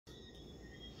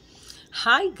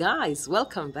Hi guys,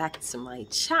 welcome back to my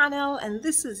channel, and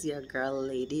this is your girl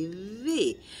Lady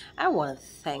V. I want to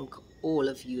thank all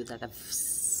of you that have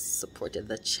supported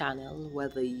the channel,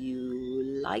 whether you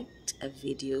liked a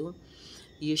video,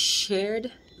 you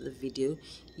shared the video,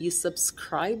 you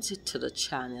subscribed to the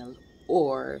channel,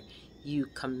 or you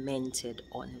commented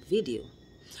on a video.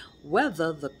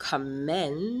 Whether the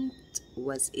comment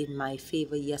was in my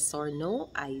favor, yes or no,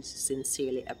 I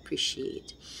sincerely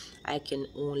appreciate. I can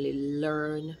only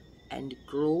learn and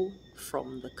grow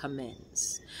from the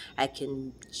comments. I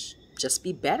can just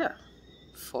be better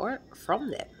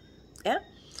from them. Yeah.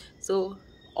 So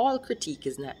all critique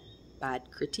is not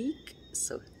bad critique.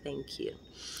 So thank you.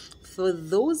 For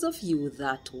those of you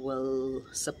that will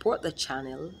support the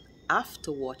channel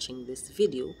after watching this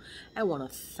video, I want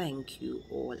to thank you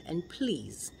all, and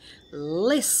please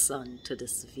listen to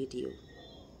this video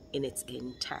in its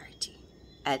entirety,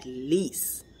 at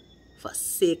least for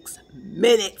 6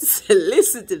 minutes.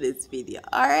 Listen to this video.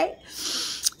 All right,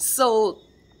 so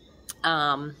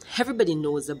everybody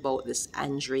knows about this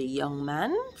Andre young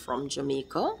man from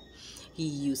Jamaica. He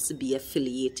used to be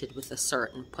affiliated with a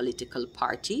certain political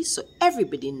party, so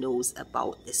everybody knows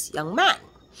about this young man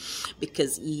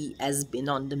because he has been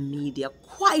on the media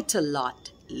quite a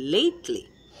lot lately.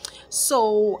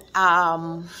 So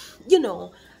you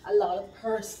know, a lot of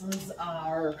persons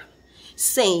are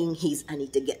saying I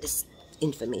need to get this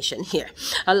information here.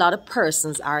 A lot of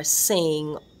persons are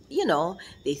saying, you know,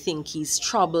 they think he's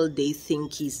troubled, they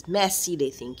think he's messy,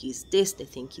 they think he's this, they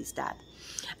think he's that.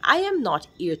 I am not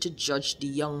here to judge the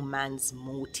young man's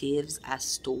motives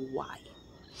as to why,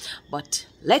 but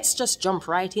let's just jump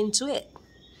right into it.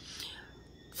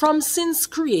 From since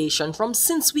creation, from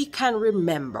since we can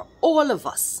remember, all of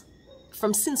us,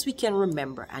 from since we can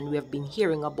remember, and we have been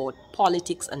hearing about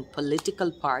politics and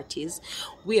political parties,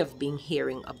 we have been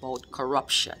hearing about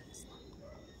corruption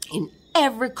in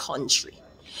every country.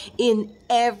 In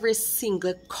every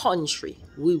single country,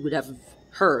 we would have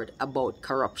heard about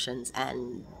corruptions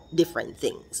and different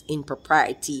things,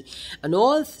 impropriety, and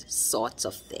all sorts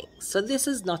of things. So this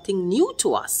is nothing new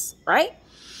to us, right?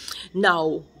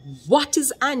 Now, what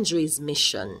is Andre's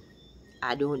mission?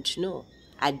 I don't know.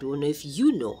 I don't know if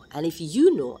you know. And if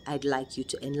you know, I'd like you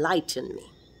to enlighten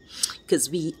me, because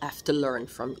we have to learn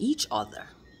from each other.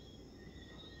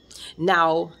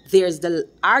 Now, there's the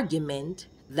argument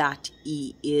that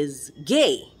he is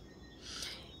gay.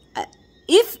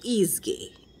 If he's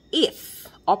gay,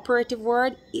 operative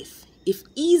word, if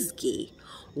he's gay,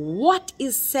 what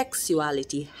is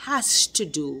sexuality has to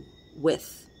do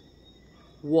with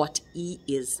what he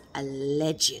is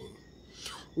alleging?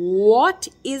 What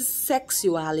is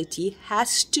sexuality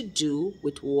has to do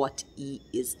with what he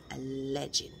is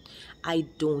alleging? I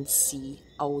don't see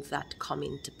how that come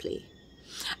into play.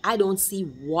 I don't see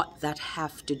what that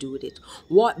have to do with it.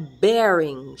 What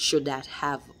bearing should that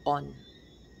have on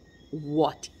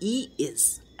what he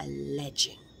is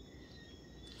alleging?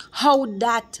 How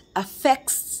that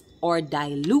affects or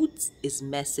dilutes his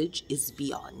message is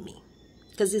beyond me.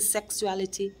 Because his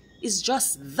sexuality is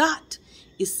just that,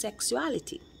 is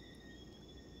sexuality.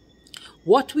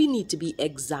 What we need to be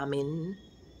examining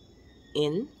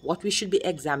what we should be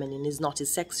examining is not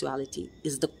his sexuality,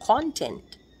 is the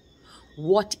content.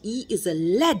 What he is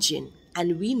alleging,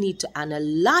 and we need to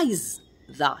analyze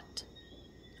that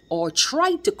or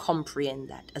try to comprehend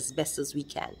that as best as we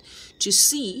can to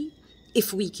see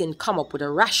if we can come up with a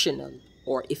rationale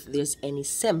or if there's any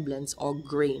semblance or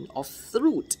grain of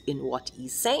truth in what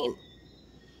he's saying.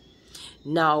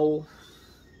 Now,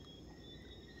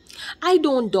 I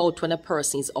don't doubt when a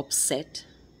person is upset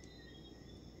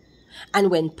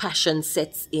and when passion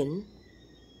sets in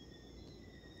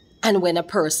and when a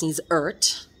person is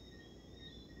hurt,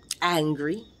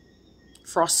 angry,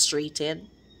 frustrated,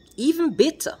 even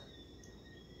bitter,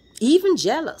 even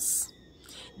jealous.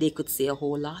 They could say a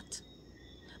whole lot.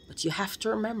 But you have to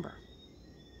remember,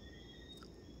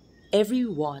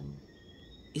 everyone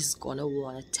is going to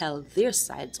want to tell their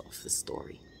sides of the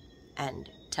story and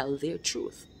tell their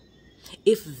truth.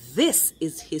 If this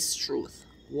is his truth,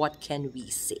 what can we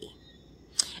say?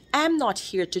 I'm not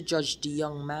here to judge the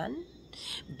young man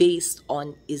based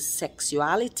on his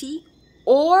sexuality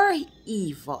or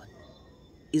even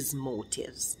his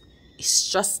motives. It's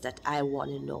just that I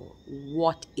want to know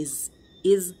what is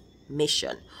his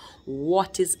mission.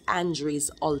 What is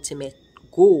Andre's ultimate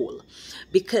goal?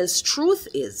 Because truth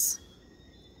is,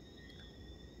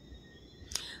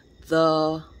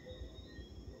 the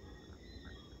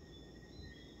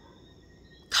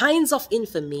kinds of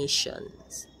information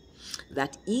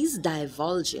that he's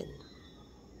divulging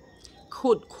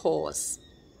could cause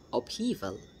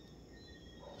upheaval.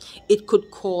 It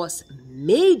could cause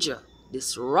major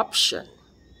disruption,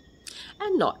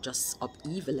 and not just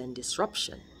upheaval and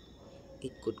disruption.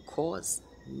 It could cause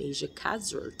major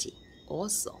casualty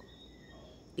also,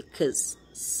 because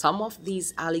some of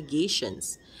these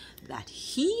allegations that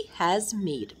he has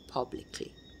made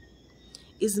publicly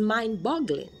is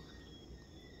mind-boggling,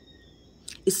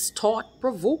 is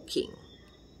thought-provoking,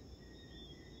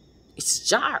 it's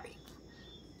jarring,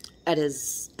 it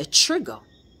is a trigger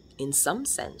in some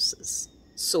senses.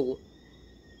 So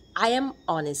I am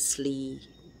honestly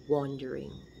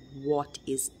wondering what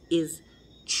is his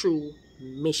true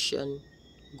mission,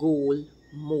 goal,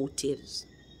 motives.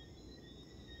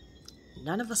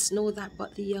 None of us know that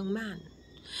but the young man.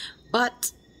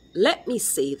 But let me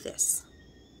say this.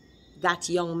 That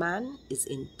young man is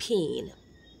in pain.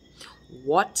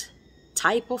 What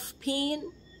type of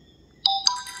pain?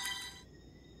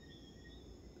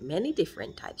 Many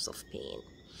different types of pain.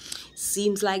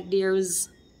 Seems like there's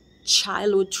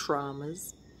childhood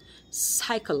traumas,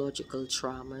 psychological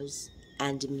traumas,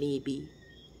 and maybe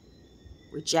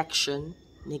rejection,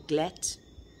 neglect,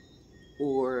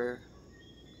 or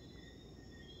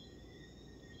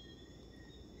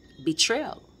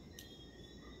betrayal.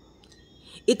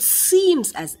 It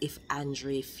seems as if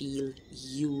Andre feels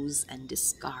used and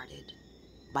discarded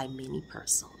by many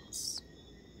persons.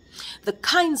 The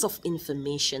kinds of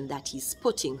information that he's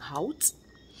putting out.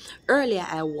 Earlier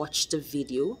I watched a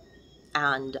video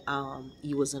and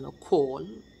he was on a call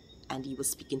and he was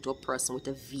speaking to a person with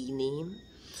a V name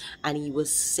and he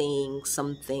was saying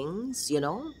some things, you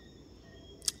know,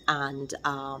 and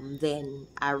then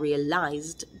I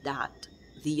realized that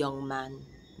the young man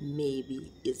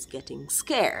maybe is getting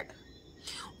scared,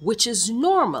 which is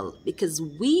normal because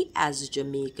we as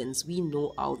Jamaicans, we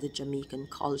know how the Jamaican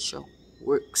culture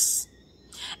works.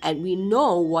 And we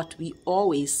know what we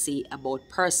always say about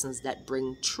persons that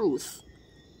bring truth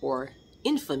or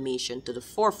information to the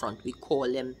forefront. We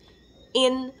call them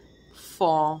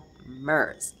informers.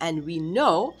 And we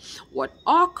know what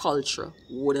our culture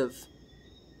would have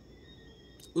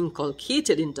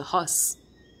inculcated into us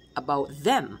about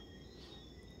them.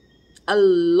 A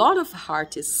lot of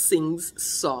artists sings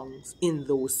songs in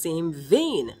those same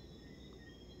vein,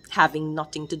 having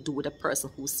nothing to do with a person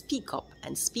who speak up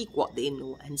and speak what they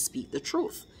know and speak the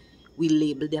truth. We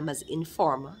label them as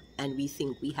informer and we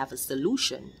think we have a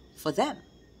solution for them,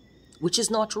 which is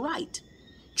not right.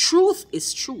 Truth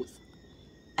is truth.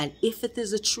 And if it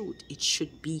is a truth, it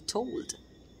should be told.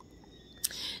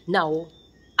 Now,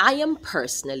 I am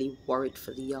personally worried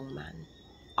for the young man,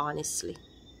 honestly.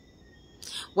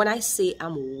 When I say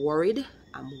I'm worried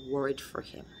for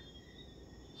him.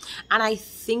 And I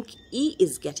think he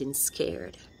is getting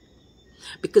scared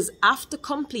because after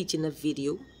completing a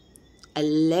video,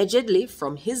 allegedly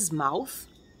from his mouth,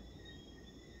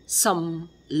 some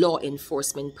law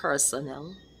enforcement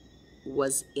personnel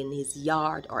was in his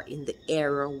yard or in the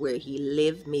area where he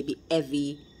lived, maybe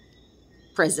heavy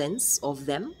presence of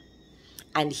them,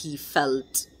 and he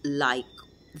felt like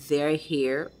they're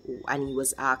here, and he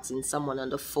was asking someone on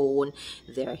the phone,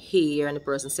 they're here, and the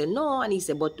person said no, and he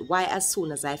said, but why as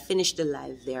soon as I finish the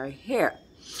live they're here?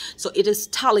 So it is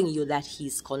telling you that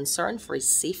he's concerned for his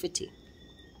safety.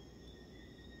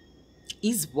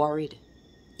 He's worried,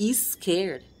 he's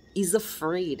scared, he's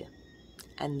afraid,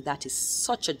 and that is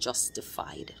such a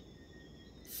justified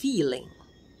feeling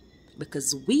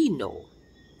because we know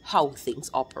how things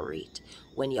operate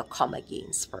when you come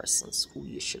against persons who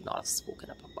you should not have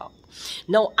spoken up about.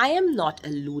 Now, I am not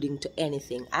alluding to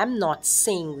anything. I'm not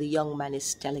saying the young man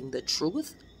is telling the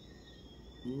truth,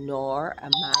 nor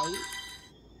am I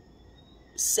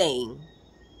saying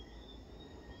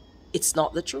it's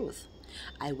not the truth.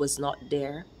 I was not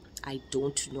there. I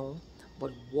don't know.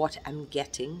 But what I'm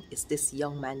getting is this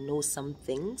young man knows some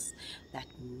things that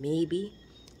maybe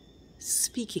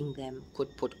speaking them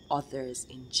could put others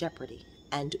in jeopardy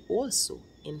and also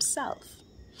himself.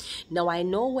 Now I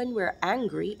know when we're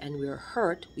angry and we're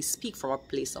hurt, we speak from a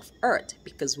place of hurt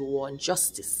because we want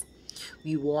justice,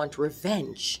 we want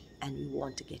revenge, and we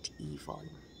want to get even.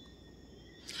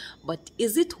 But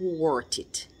is it worth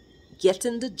it,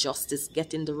 getting the justice,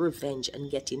 getting the revenge, and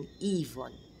getting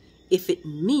even, if it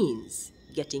means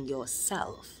getting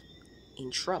yourself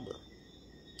in trouble?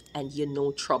 And you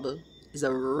know trouble is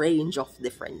a range of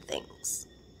different things.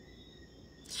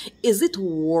 Is it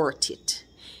worth it?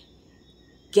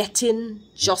 Getting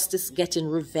justice, getting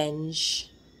revenge,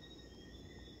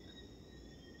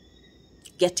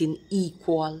 getting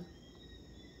equal,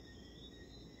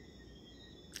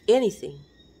 anything,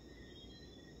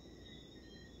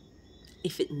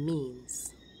 if it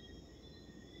means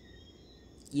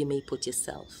you may put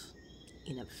yourself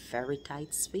in a very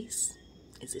tight space?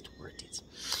 Is it worth it?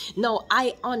 Now,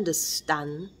 I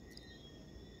understand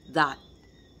that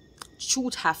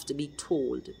truth have to be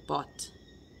told, but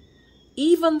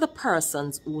even the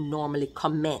persons who normally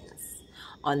comments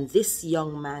on this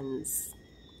young man's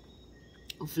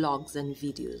vlogs and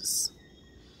videos,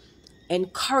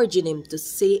 encouraging him to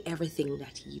say everything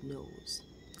that he knows,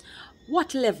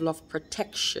 what level of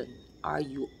protection are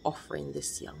you offering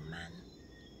this young man?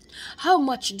 How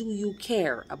much do you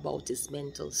care about his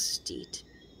mental state?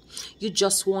 You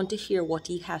just want to hear what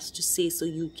he has to say so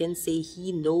you can say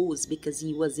he knows because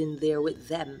he was in there with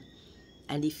them.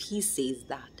 And if he says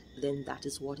that, then that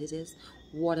is what it is.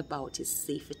 What about his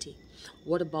safety?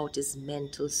 What about his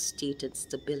mental state and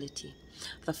stability?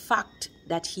 The fact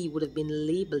that he would have been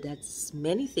labeled as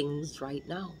many things right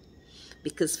now.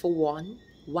 Because for one,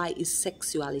 why his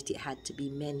sexuality had to be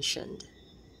mentioned.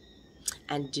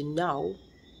 And now,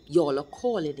 y'all are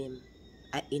calling him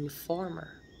an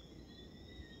informer.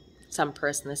 Some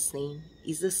person is saying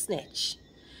he's a snitch.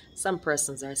 Some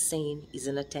persons are saying he's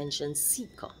an attention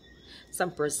seeker.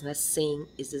 Some person is saying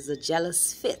he's a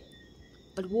jealous fit.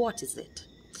 But what is it?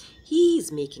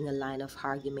 He's making a line of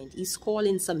argument. He's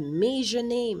calling some major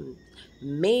names.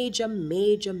 Major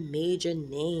names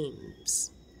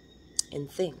and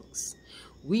things.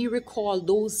 We recall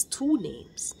those two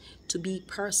names to be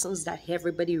persons that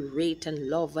everybody rate and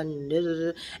love and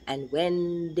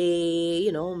when they,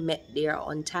 met their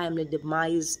untimely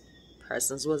demise,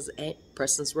 persons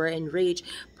were enraged.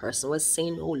 Person was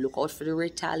saying, oh, look out for the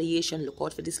retaliation, look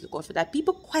out for this, look out for that.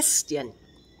 People question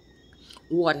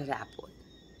what had happened,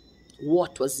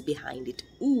 what was behind it,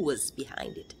 who was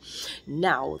behind it.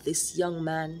 Now this young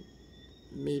man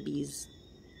maybe is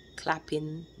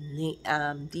clapping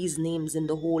these names in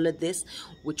the whole of this,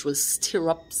 which will stir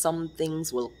up some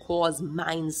things, will cause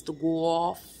minds to go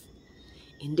off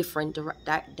in different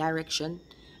direction.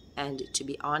 And to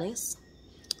be honest,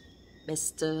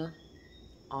 Mr.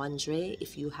 Andre,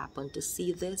 if you happen to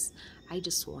see this, I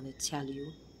just want to tell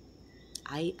you,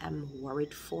 I am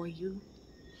worried for you.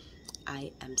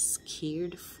 I am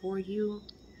scared for you.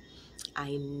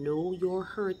 I know you're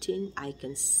hurting. I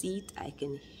can see it. I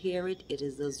can hear it. It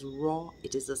is as raw.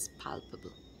 It is as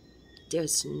palpable.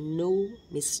 There's no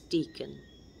mistaking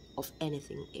of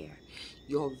anything here.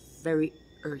 You're very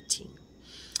hurting.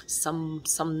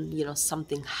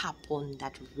 Something happened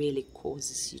that really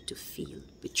causes you to feel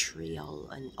betrayal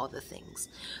and other things.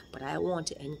 But I want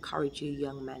to encourage you,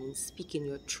 young man, in speaking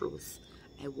your truth.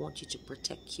 I want you to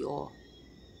protect your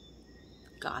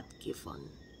God-given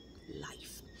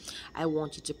life. I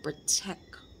want you to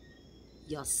protect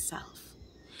yourself,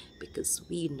 because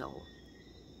we know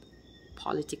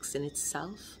politics in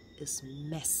itself is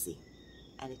messy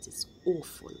and it is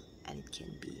awful, and it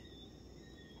can be.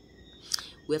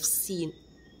 We have seen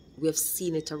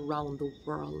it around the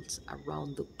world,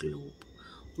 around the globe.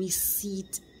 We see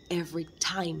it every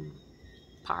time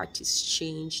parties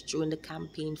change during the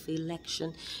campaign for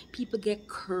election. People get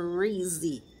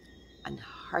crazy and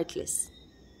heartless,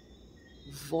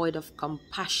 void of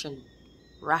compassion,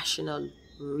 rational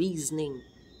reasoning,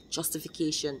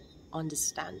 justification,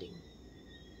 understanding.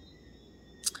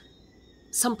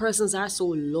 Some persons are so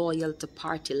loyal to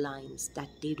party lines that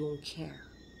they don't care.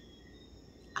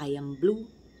 I am blue,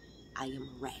 I am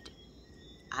red.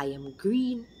 I am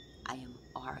green, I am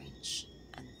orange.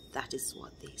 And that is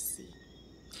what they see.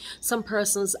 Some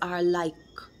persons are like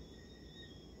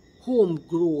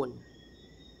homegrown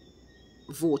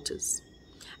voters.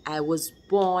 I was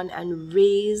born and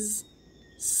raised,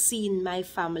 seeing my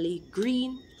family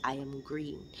green, I am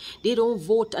green. They don't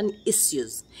vote on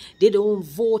issues. They don't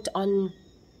vote on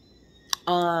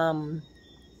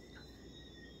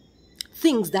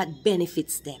things that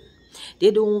benefits them. They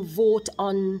don't vote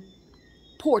on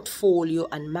portfolio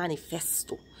and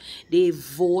manifesto. They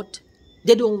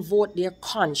don't vote their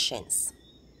conscience.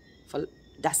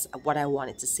 That's what I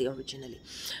wanted to say originally.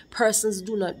 Persons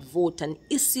do not vote on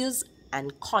issues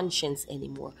and conscience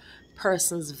anymore.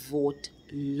 Persons vote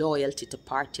loyalty to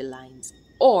party lines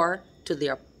or to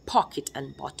their pocket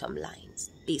and bottom lines,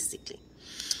 basically.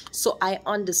 So I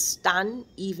understand,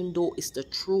 even though it's the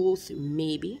truth,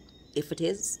 maybe, if it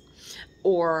is,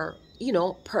 or,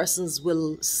 persons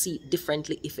will see it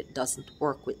differently if it doesn't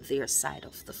work with their side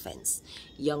of the fence.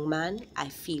 Young man, I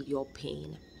feel your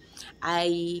pain.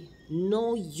 I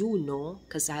know you know,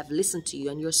 because I have listened to you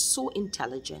and you're so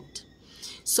intelligent.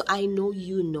 So I know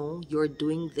you're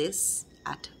doing this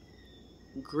at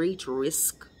great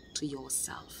risk to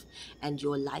yourself, and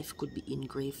your life could be in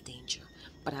grave danger.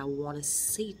 But I want to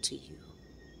say to you,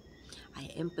 I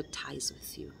empathize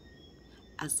with you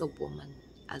as a woman,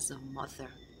 as a mother,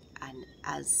 and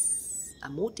as a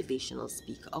motivational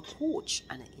speaker, a coach,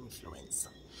 and an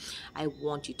influencer. I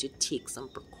want you to take some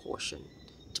precaution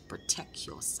to protect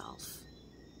yourself.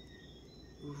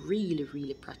 Really,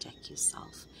 really protect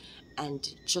yourself.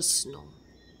 And just know,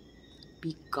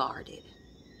 be guarded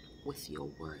with your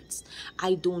words.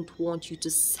 I don't want you to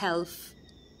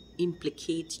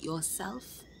self-implicate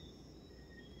yourself,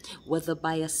 whether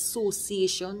by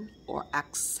association or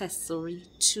accessory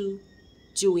to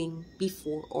doing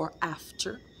before or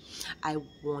after. I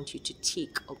want you to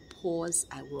take a pause.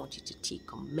 I want you to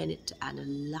take a minute to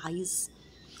analyze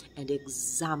and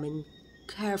examine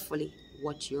carefully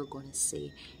what you're going to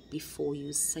say before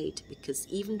you say it, because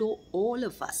even though all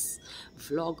of us,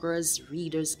 vloggers,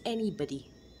 readers, anybody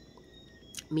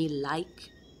may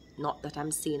like, not that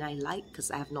I'm saying I like,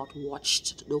 because I have not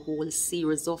watched the whole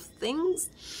series of things,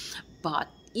 but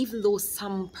even though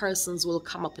some persons will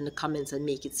come up in the comments and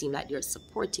make it seem like they're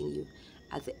supporting you,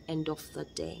 at the end of the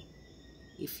day,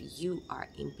 if you are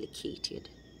implicated,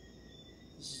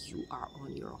 you are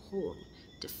on your own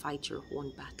to fight your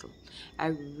own battle. I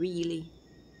really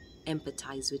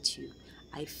empathize with you.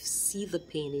 I see the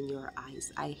pain in your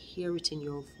eyes. I hear it in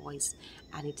your voice,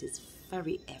 and it is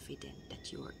very evident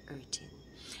that you are hurting.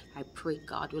 I pray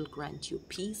God will grant you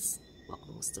peace, but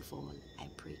most of all, I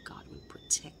pray God will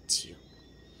protect you.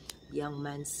 Young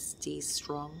man, stay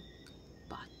strong,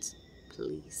 but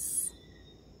please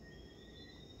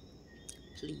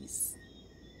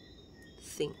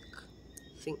think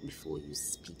before you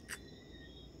speak.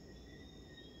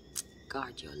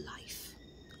 Guard your life,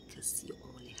 because you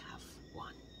only have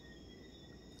one.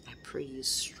 I pray you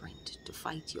strength to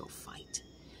fight your fight,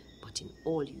 but in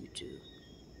all you do,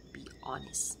 be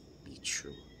honest, be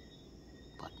true,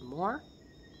 but more,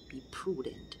 be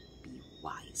prudent, be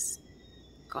wise.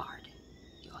 Guard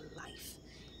your life.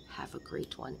 Have a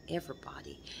great one,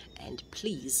 everybody, and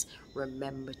please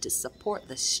remember to support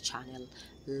this channel.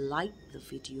 Like the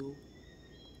video,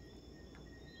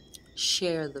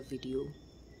 share the video,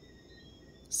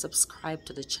 subscribe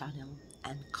to the channel,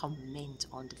 and comment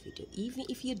on the video. Even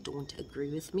if you don't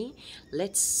agree with me,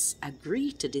 let's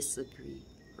agree to disagree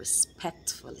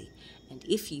respectfully. And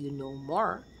if you know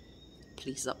more,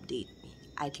 please update me.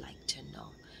 I'd like to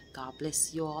know. God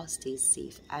bless you all. Stay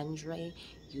safe. Andre,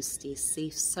 you stay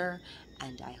safe, sir,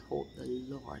 and I hope the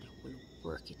Lord will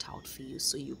work it out for you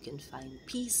so you can find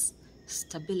peace,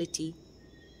 stability,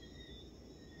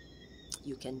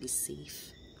 you can be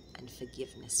safe, and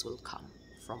forgiveness will come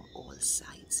from all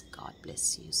sides. God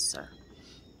bless you, sir.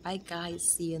 Bye guys,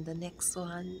 see you in the next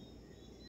one.